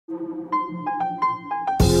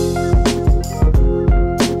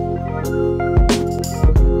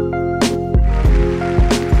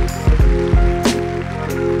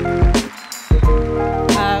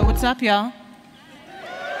up, y'all?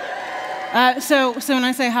 So when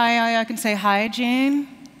I say hi, I can say hi, Gene.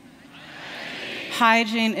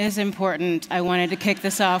 Hygiene is important. I wanted to kick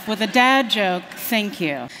this off with a dad joke. Thank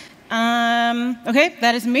you. Okay,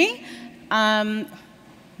 that is me. My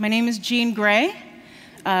name is Jean Grae.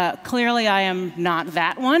 Clearly, I am not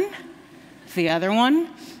that one, the other one.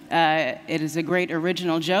 It is a great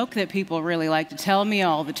original joke that people really like to tell me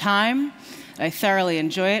all the time. I thoroughly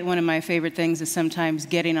enjoy it. One of my favorite things is sometimes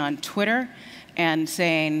getting on Twitter and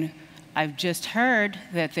saying, I've just heard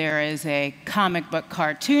that there is a comic book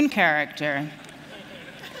cartoon character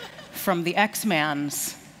from the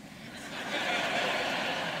X-Mans.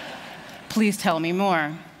 Please tell me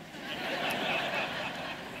more.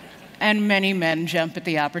 And many men jump at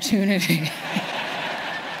the opportunity.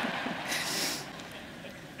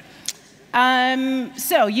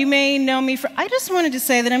 So you may know me for, I just wanted to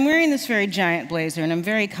say that I'm wearing this very giant blazer and I'm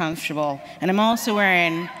very comfortable. And I'm also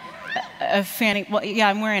wearing a fanny, well, yeah,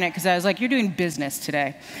 I'm wearing it because I was like, you're doing business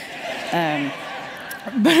today.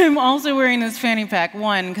 But I'm also wearing this fanny pack,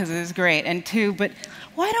 one, because it is great, and two, but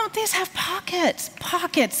why don't these have pockets?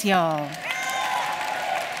 Pockets, y'all.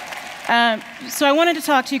 So I wanted to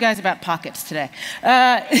talk to you guys about pockets today.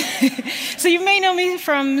 So you may know me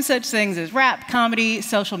from such things as rap, comedy,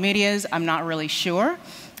 social medias. I'm not really sure.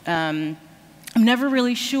 I'm never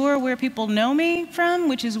really sure where people know me from,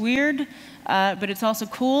 which is weird, but it's also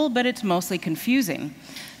cool, but it's mostly confusing.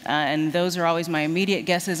 And those are always my immediate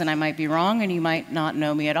guesses, and I might be wrong, and you might not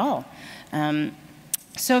know me at all.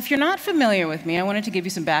 So if you're not familiar with me, I wanted to give you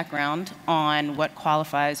some background on what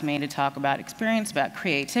qualifies me to talk about experience, about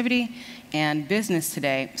creativity, and business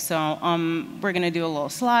today. So we're going to do a little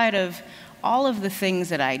slide of all of the things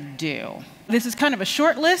that I do. This is kind of a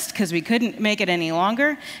short list because we couldn't make it any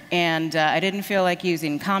longer, and I didn't feel like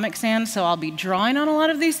using Comic Sans, so I'll be drawing on a lot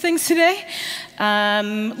of these things today.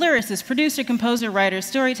 Lyricist, producer, composer, writer,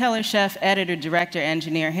 storyteller, chef, editor, director,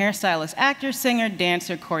 engineer, hairstylist, actor, singer,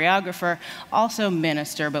 dancer, choreographer, also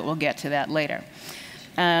minister, but we'll get to that later.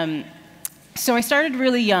 So I started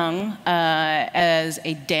really young as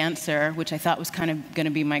a dancer, which I thought was kind of going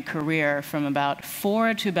to be my career from about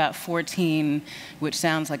 4 to about 14, which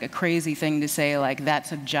sounds like a crazy thing to say, like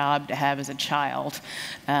that's a job to have as a child.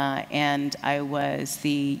 And I was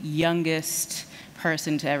the youngest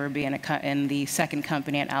person to ever be in the second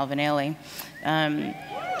company at Alvin Ailey.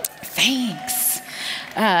 Thanks.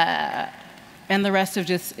 And the rest of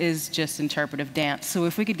is just interpretive dance. So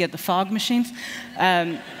if we could get the fog machines.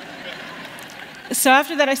 So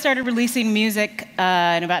after that, I started releasing music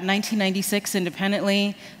in about 1996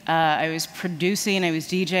 independently. I was producing, I was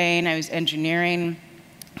DJing, I was engineering,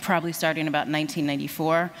 probably starting about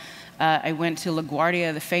 1994. I went to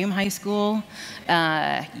LaGuardia, the Fame High School,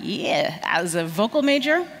 as a vocal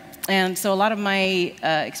major. And so a lot of my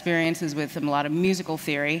experiences with a lot of musical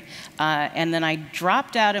theory. And then I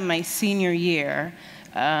dropped out in my senior year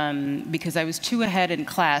because I was too ahead in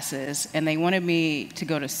classes, and they wanted me to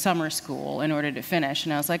go to summer school in order to finish.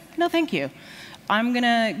 And I was like, no, thank you. I'm going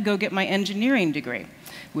to go get my engineering degree,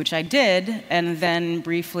 which I did, and then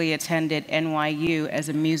briefly attended NYU as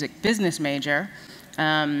a music business major.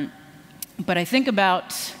 But I think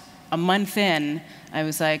about a month in, I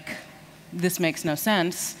was like, this makes no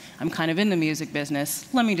sense. I'm kind of in the music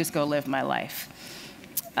business. Let me just go live my life.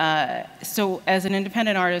 So as an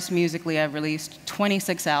independent artist musically, I've released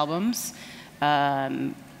 26 albums.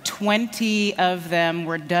 20 of them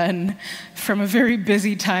were done from a very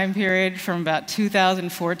busy time period from about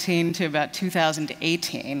 2014 to about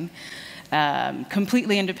 2018,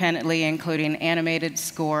 completely independently, including animated,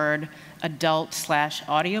 scored,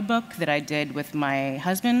 adult/audiobook that I did with my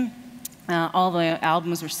husband. All the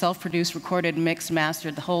albums were self-produced, recorded, mixed,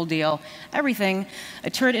 mastered, the whole deal, everything. I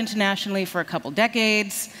toured internationally for a couple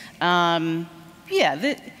decades. It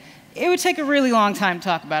would take a really long time to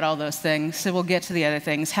talk about all those things, so we'll get to the other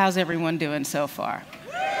things. How's everyone doing so far?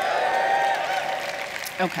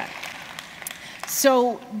 Okay.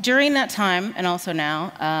 So during that time, and also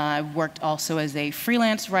now, I've worked also as a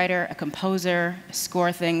freelance writer, a composer,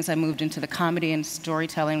 score things. I moved into the comedy and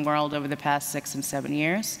storytelling world over the past 6 and 7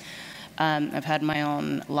 years. I've had my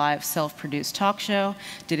own live self-produced talk show,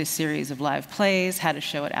 did a series of live plays, had a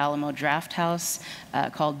show at Alamo Drafthouse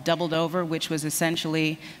called Doubled Over, which was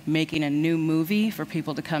essentially making a new movie for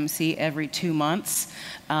people to come see every 2 months.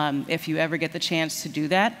 If you ever get the chance to do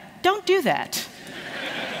that, don't do that.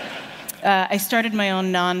 I started my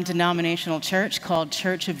own non-denominational church called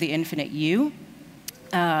Church of the Infinite You,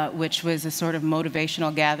 which was a sort of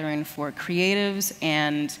motivational gathering for creatives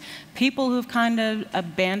and people who've kind of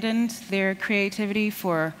abandoned their creativity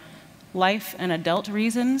for life and adult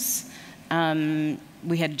reasons.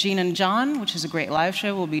 We had Gene and John, which is a great live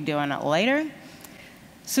show. We'll be doing it later.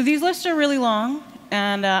 So these lists are really long,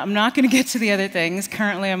 and I'm not going to get to the other things.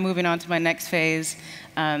 Currently, I'm moving on to my next phase,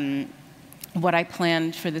 what I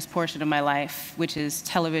planned for this portion of my life, which is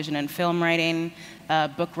television and film writing,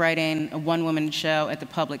 book writing, a one-woman show at the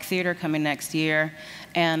Public Theater coming next year,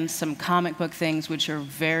 and some comic book things which are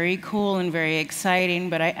very cool and very exciting,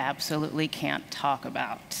 but I absolutely can't talk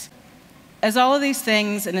about. As all of these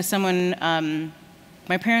things, and as someone,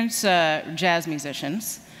 my parents are jazz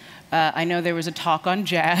musicians. I know there was a talk on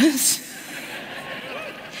jazz.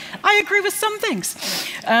 I agree with some things.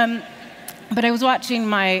 But I was watching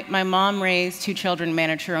my mom raise 2 children,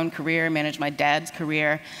 manage her own career, manage my dad's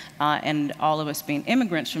career, and all of us being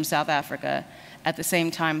immigrants from South Africa, at the same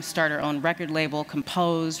time start our own record label,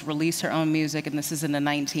 compose, release her own music, and this is in the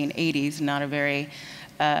 1980s, not a very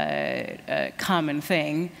common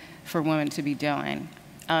thing for women to be doing.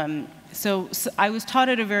 So I was taught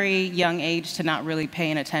at a very young age to not really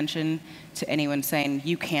paying attention to anyone saying,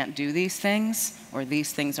 you can't do these things, or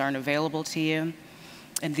these things aren't available to you,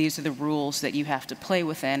 and these are the rules that you have to play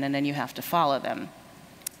within, and then you have to follow them.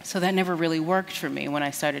 So that never really worked for me when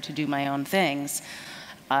I started to do my own things.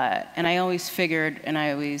 And I always figured, and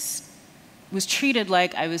I always was treated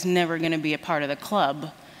like I was never going to be a part of the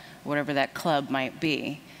club, whatever that club might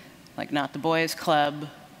be. Like not the boys' club,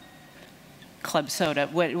 club soda,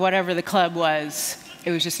 whatever the club was, it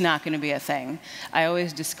was just not going to be a thing. I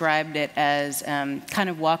always described it as kind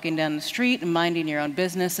of walking down the street and minding your own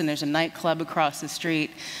business, and there's a nightclub across the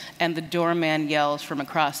street, and the doorman yells from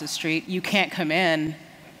across the street, "You can't come in."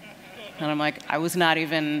 And I'm like, I was not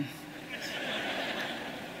even...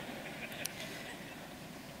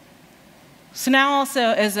 So now also,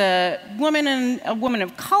 as a woman and a woman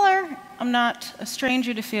of color, I'm not a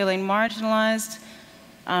stranger to feeling marginalized.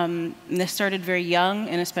 And this started very young,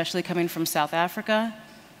 and especially coming from South Africa,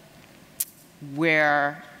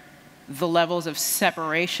 where the levels of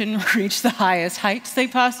separation reach the highest heights they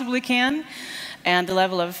possibly can, and the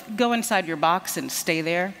level of go inside your box and stay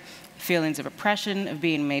there, feelings of oppression, of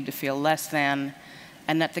being made to feel less than,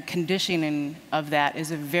 and that the conditioning of that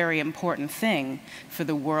is a very important thing for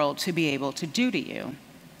the world to be able to do to you,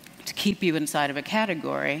 to keep you inside of a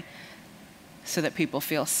category so that people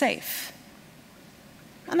feel safe.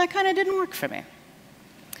 And that kind of didn't work for me.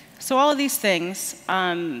 So all of these things,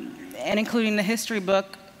 and including the history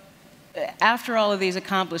book, after all of these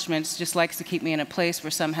accomplishments, just likes to keep me in a place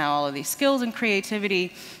where somehow all of these skills and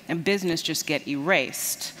creativity and business just get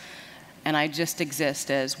erased. And I just exist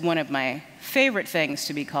as one of my favorite things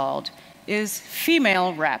to be called is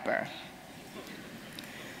female rapper.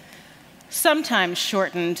 Sometimes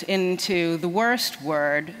shortened into the worst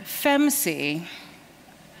word, femc.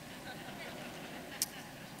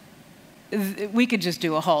 We could just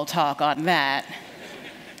do a whole talk on that.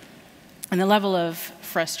 And the level of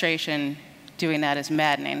frustration doing that is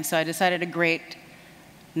maddening. So I decided a great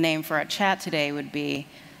name for our chat today would be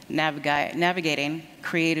navigating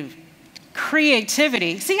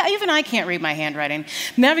creativity. See, even I can't read my handwriting.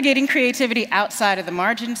 Navigating creativity outside of the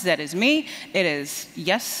margins. That is me. It is,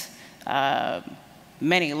 yes,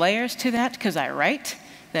 many layers to that because I write.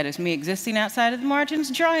 That is me existing outside of the margins,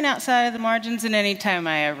 drawing outside of the margins, and any time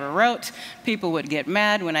I ever wrote, people would get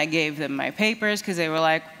mad when I gave them my papers because they were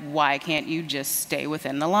like, why can't you just stay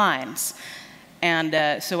within the lines?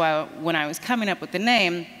 And so when I was coming up with the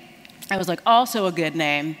name, I was like, also a good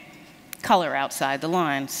name, color outside the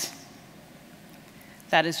lines.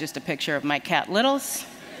 That is just a picture of my cat Littles.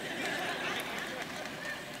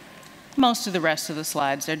 Most of the rest of the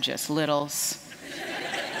slides are just Littles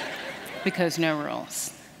because no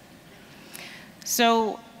rules.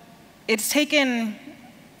 So it's taken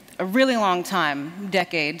a really long time,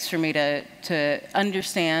 decades, for me to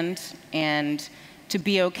understand and to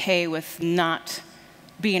be okay with not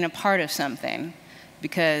being a part of something,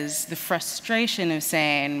 because the frustration of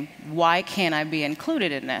saying, why can't I be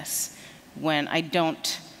included in this when I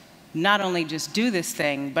don't not only just do this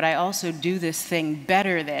thing, but I also do this thing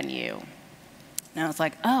better than you? And I was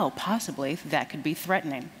like, oh, possibly that could be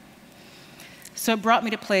threatening. So it brought me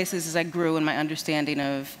to places as I grew in my understanding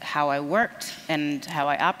of how I worked and how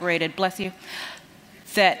I operated, bless you,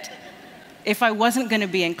 that if I wasn't going to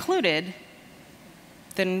be included,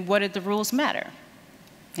 then what did the rules matter?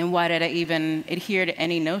 And why did I even adhere to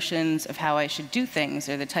any notions of how I should do things,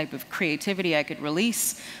 or the type of creativity I could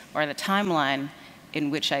release, or the timeline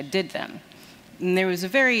in which I did them? And there was a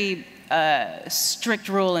very strict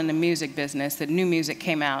rule in the music business that new music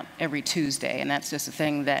came out every Tuesday, and that's just a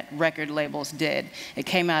thing that record labels did. It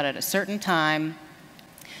came out at a certain time,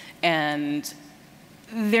 and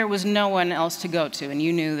there was no one else to go to, and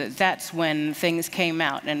you knew that that's when things came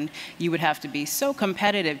out, and you would have to be so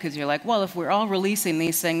competitive because you're like, well, if we're all releasing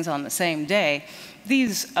these things on the same day,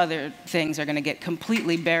 these other things are going to get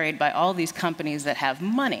completely buried by all these companies that have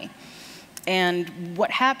money. And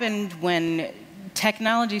what happened when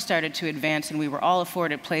technology started to advance and we were all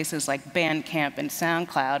afforded places like Bandcamp and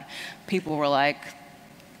SoundCloud, people were like,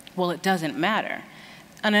 well, it doesn't matter.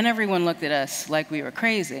 And then everyone looked at us like we were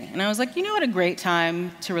crazy. And I was like, you know what a great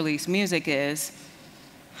time to release music is?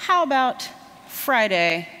 How about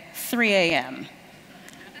Friday, 3 a.m.?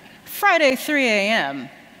 Friday, 3 a.m.,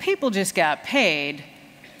 people just got paid.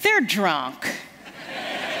 They're drunk.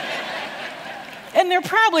 And they're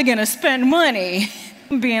probably gonna spend money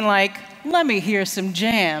being like, let me hear some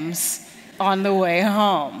jams on the way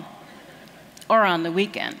home or on the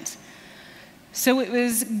weekend. So it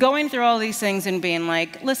was going through all these things and being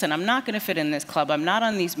like, listen, I'm not going to fit in this club. I'm not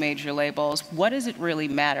on these major labels. What does it really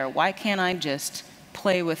matter? Why can't I just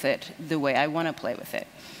play with it the way I want to play with it?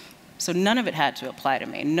 So none of it had to apply to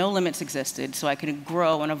me. No limits existed, so I could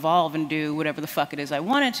grow and evolve and do whatever the fuck it is I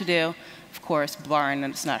wanted to do, of course, barring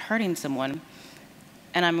that it's not hurting someone.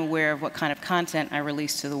 And I'm aware of what kind of content I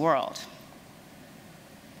release to the world.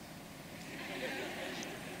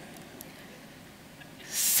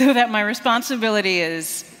 So that my responsibility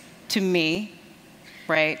is to me,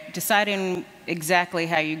 right? Deciding exactly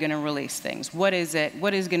how you're going to release things. What is it?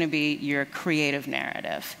 What is going to be your creative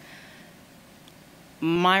narrative?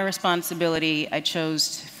 My responsibility, I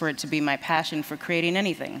chose for it to be my passion for creating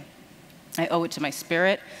anything. I owe it to my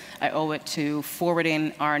spirit. I owe it to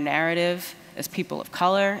forwarding our narrative as people of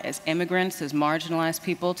color, as immigrants, as marginalized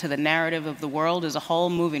people, to the narrative of the world as a whole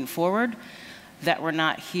moving forward, that we're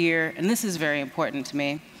not here, and this is very important to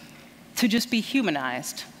me, to just be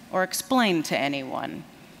humanized or explained to anyone.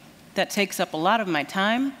 That takes up a lot of my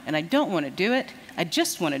time, and I don't want to do it. I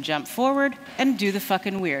just want to jump forward and do the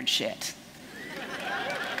fucking weird shit.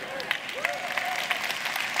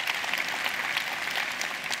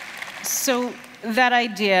 So that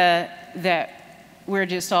idea that we're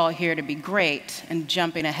just all here to be great and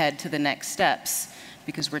jumping ahead to the next steps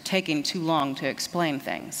because we're taking too long to explain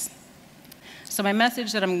things. So my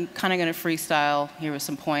message that I'm kind of going to freestyle here with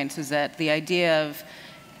some points is that the idea of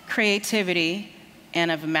creativity and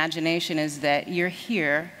of imagination is that you're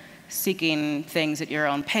here seeking things at your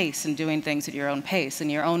own pace and doing things at your own pace and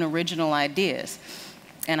your own original ideas.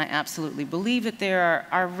 And I absolutely believe that there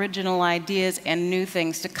are original ideas and new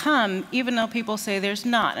things to come, even though people say there's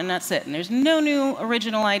not, and that's it. And there's no new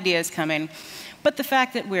original ideas coming. But the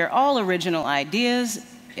fact that we're all original ideas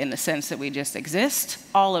in the sense that we just exist,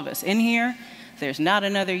 all of us in here, there's not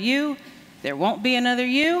another you, there won't be another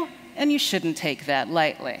you, and you shouldn't take that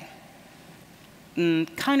lightly.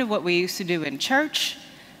 Kind of what we used to do in church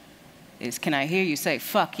is, can I hear you say,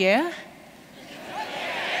 fuck yeah?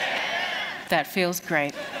 That feels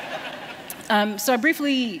great. So I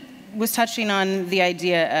briefly was touching on the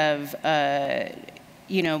idea of,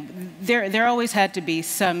 there always had to be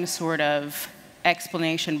some sort of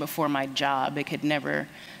explanation before my job. It could never,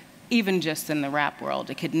 even just in the rap world,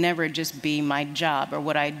 it could never just be my job or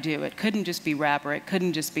what I do. It couldn't just be rapper, it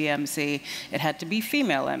couldn't just be MC. It had to be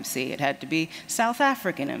female MC, it had to be South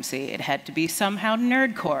African MC, it had to be somehow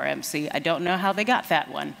nerdcore MC. I don't know how they got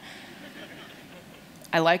that one.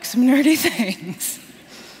 I like some nerdy things.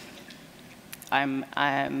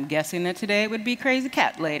 I'm guessing that today it would be Crazy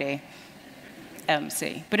Cat Lady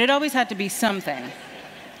MC. But it always had to be something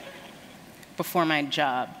before my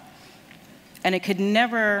job. And it could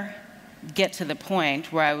never get to the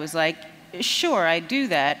point where I was like, sure, I do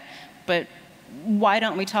that, but why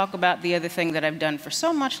don't we talk about the other thing that I've done for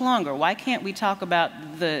so much longer? Why can't we talk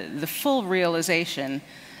about the full realization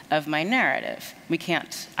of my narrative? We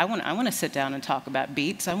can't. I want to sit down and talk about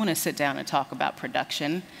beats. I want to sit down and talk about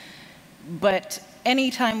production. But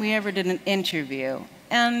anytime we ever did an interview,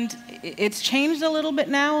 and it's changed a little bit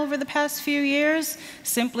now over the past few years,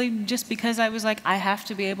 simply just because I was like, I have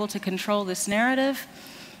to be able to control this narrative.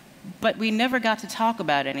 But we never got to talk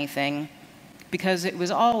about anything because it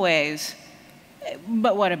was always,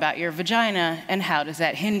 but what about your vagina, and how does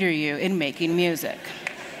that hinder you in making music?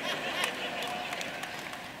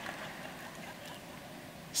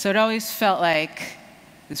 So it always felt like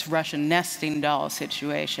this Russian nesting doll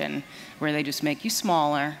situation where they just make you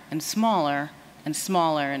smaller and smaller and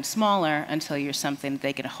smaller and smaller until you're something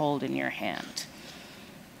they can hold in your hand.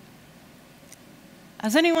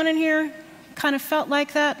 Has anyone in here kind of felt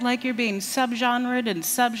like that? Like you're being subgenred and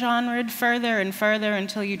subgenred further and further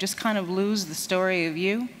until you just kind of lose the story of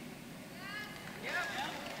you?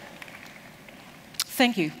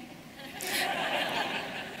 Thank you.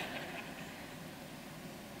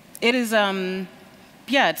 it is, yeah,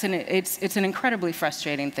 it's an incredibly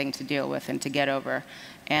frustrating thing to deal with and to get over.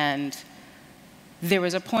 And there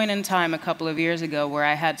was a point in time a couple of years ago where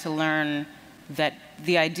I had to learn that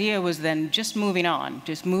the idea was then just moving on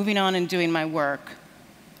and doing my work,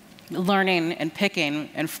 learning and picking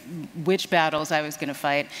and which battles I was going to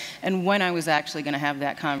fight and when I was actually going to have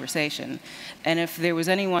that conversation. And if there was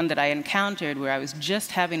anyone that I encountered where I was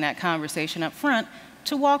just having that conversation up front,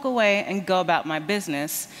 to walk away and go about my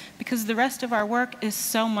business, because the rest of our work is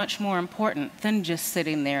so much more important than just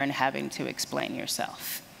sitting there and having to explain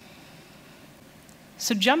yourself.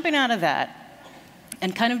 So jumping out of that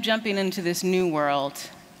and kind of jumping into this new world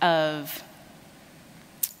of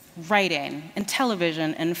writing and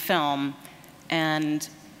television and film, and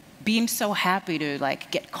being so happy to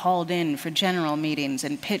get called in for general meetings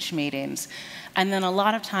and pitch meetings, and then a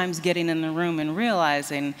lot of times getting in the room and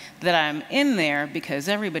realizing that I'm in there because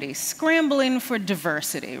everybody's scrambling for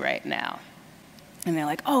diversity right now. And they're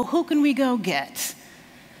like, oh, who can we go get?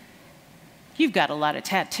 You've got a lot of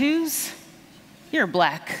tattoos. You're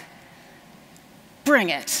black. Bring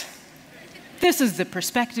it. This is the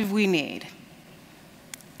perspective we need.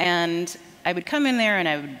 And I would come in there and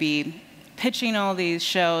I would be pitching all these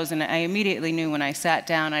shows, and I immediately knew when I sat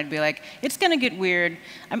down, I'd be like, it's going to get weird.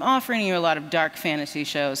 I'm offering you a lot of dark fantasy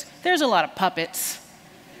shows. There's a lot of puppets.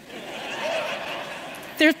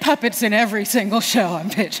 There's puppets in every single show I'm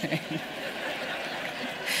pitching.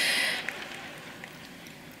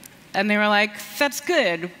 And they were like, that's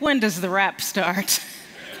good. When does the rap start?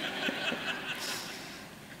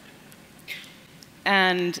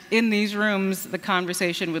 And in these rooms, the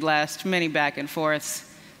conversation would last many back and forths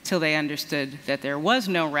till they understood that there was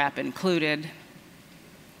no rap included.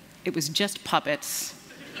 It was just puppets.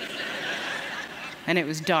 And it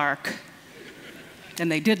was dark.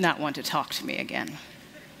 And they did not want to talk to me again.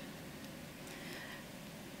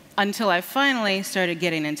 Until I finally started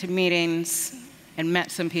getting into meetings and met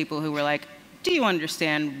some people who were like, do you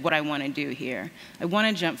understand what I want to do here? I want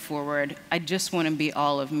to jump forward. I just want to be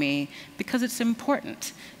all of me because it's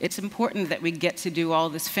important. It's important that we get to do all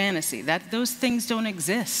this fantasy. Those things don't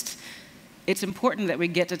exist. It's important that we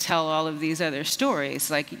get to tell all of these other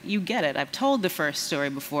stories. Like, you get it. I've told the first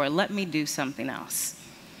story before. Let me do something else.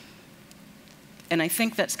 And I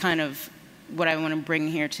think that's kind of what I want to bring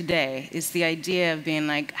here today, is the idea of being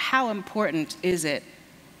like, how important is it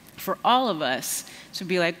for all of us to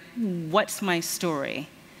be like, what's my story?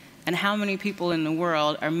 And how many people in the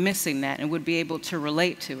world are missing that and would be able to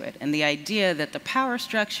relate to it? And the idea that the power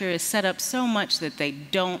structure is set up so much that they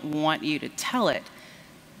don't want you to tell it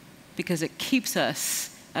because it keeps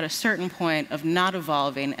us at a certain point of not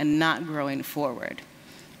evolving and not growing forward.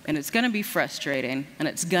 And it's going to be frustrating and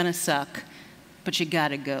it's going to suck, but you got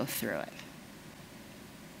to go through it.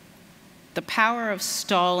 The power of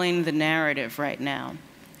stalling the narrative right now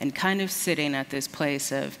and kind of sitting at this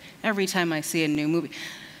place of, every time I see a new movie,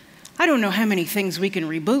 I don't know how many things we can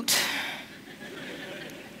reboot,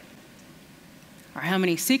 or how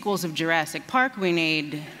many sequels of Jurassic Park we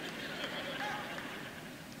need.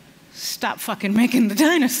 Stop fucking making the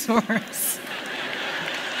dinosaurs.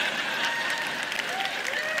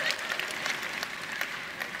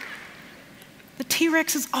 The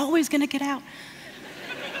T-Rex is always gonna get out.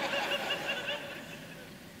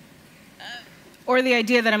 Or the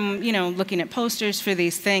idea that I'm, looking at posters for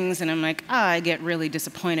these things, and I'm like, I get really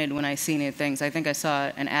disappointed when I see new things. I think I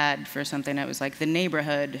saw an ad for something that was like The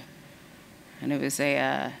Neighborhood, and it was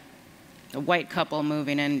a white couple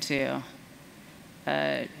moving into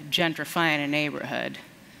gentrifying a neighborhood,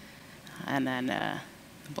 and then the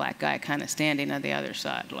black guy kind of standing on the other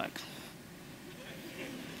side, like,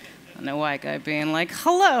 and the white guy being like,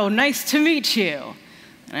 hello, nice to meet you.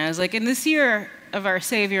 And I was like, in this year of our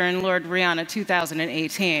Savior and Lord Rihanna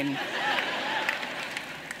 2018,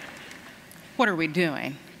 what are we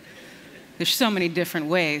doing? There's so many different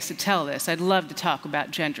ways to tell this. I'd love to talk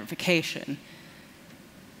about gentrification.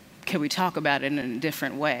 Can we talk about it in a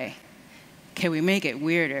different way? Can we make it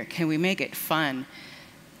weirder? Can we make it fun?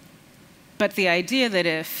 But the idea that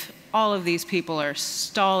if all of these people are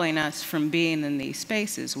stalling us from being in these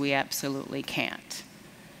spaces, we absolutely can't.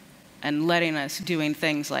 And letting us doing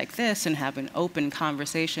things like this and having open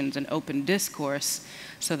conversations and open discourse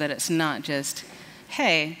so that it's not just,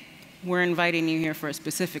 hey, we're inviting you here for a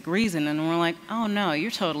specific reason, and we're like, oh no, you're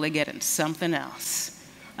totally getting something else.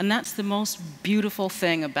 And that's the most beautiful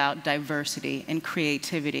thing about diversity and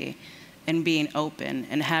creativity and being open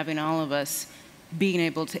and having all of us being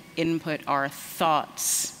able to input our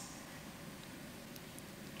thoughts.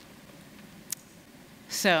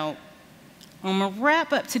 So I'm gonna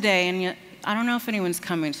wrap up today, and I don't know if anyone's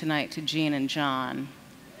coming tonight to Gene and John.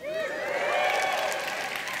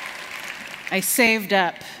 I saved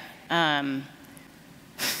up.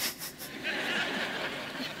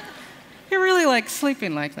 You're really like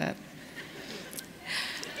sleeping like that.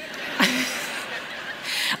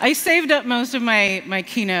 I saved up most of my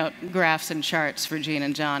keynote graphs and charts for Gene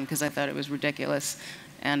and John because I thought it was ridiculous.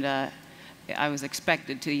 And I was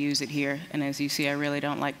expected to use it here. And as you see, I really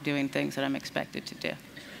don't like doing things that I'm expected to do.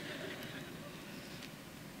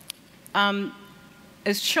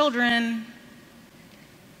 As children,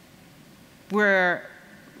 we're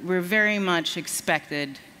very much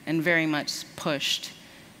expected and very much pushed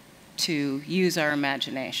to use our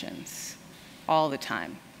imaginations all the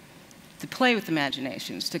time, to play with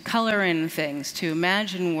imaginations, to color in things, to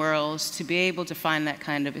imagine worlds, to be able to find that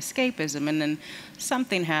kind of escapism. And then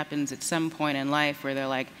something happens at some point in life where they're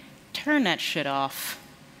like, turn that shit off,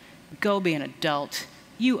 go be an adult,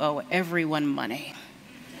 you owe everyone money.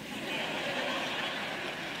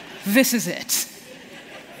 This is it.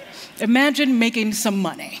 Imagine making some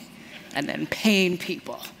money and then paying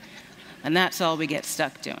people. And that's all we get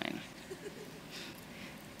stuck doing.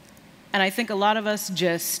 And I think a lot of us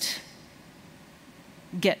just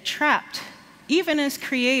get trapped, even as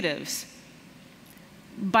creatives,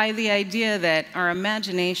 by the idea that our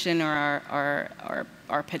imagination or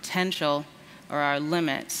our potential or our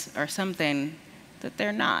limits are something that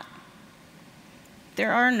they're not.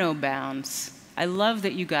 There are no bounds. I love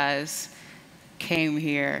that you guys came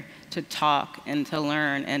here to talk and to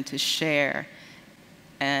learn and to share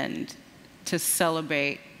and to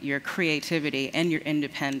celebrate your creativity and your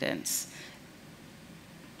independence.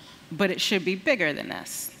 But it should be bigger than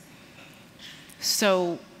this.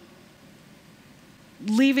 So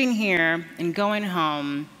leaving here and going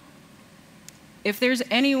home, if there's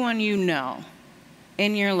anyone you know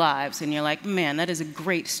in your lives and you're like, man, that is a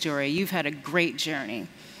great story, you've had a great journey,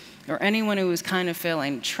 or anyone who is kind of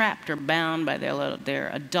feeling trapped or bound by their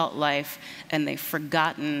adult life and they've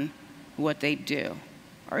forgotten what they do,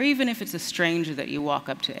 or even if it's a stranger that you walk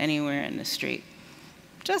up to anywhere in the street,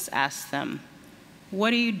 just ask them,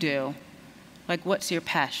 what do you do? Like, what's your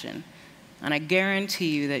passion? And I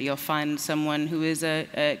guarantee you that you'll find someone who is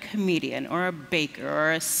a comedian or a baker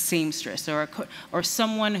or a seamstress or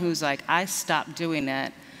someone who's like, I stopped doing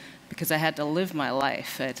that because I had to live my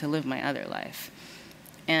life, I had to live my other life.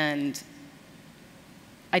 And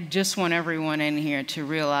I just want everyone in here to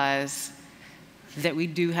realize that we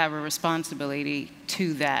do have a responsibility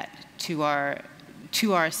to that, to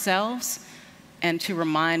ourselves, and to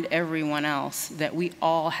remind everyone else that we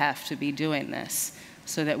all have to be doing this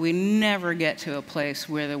so that we never get to a place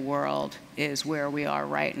where the world is where we are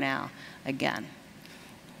right now again.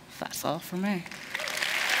 That's all for me.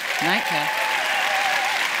 Night, Kev.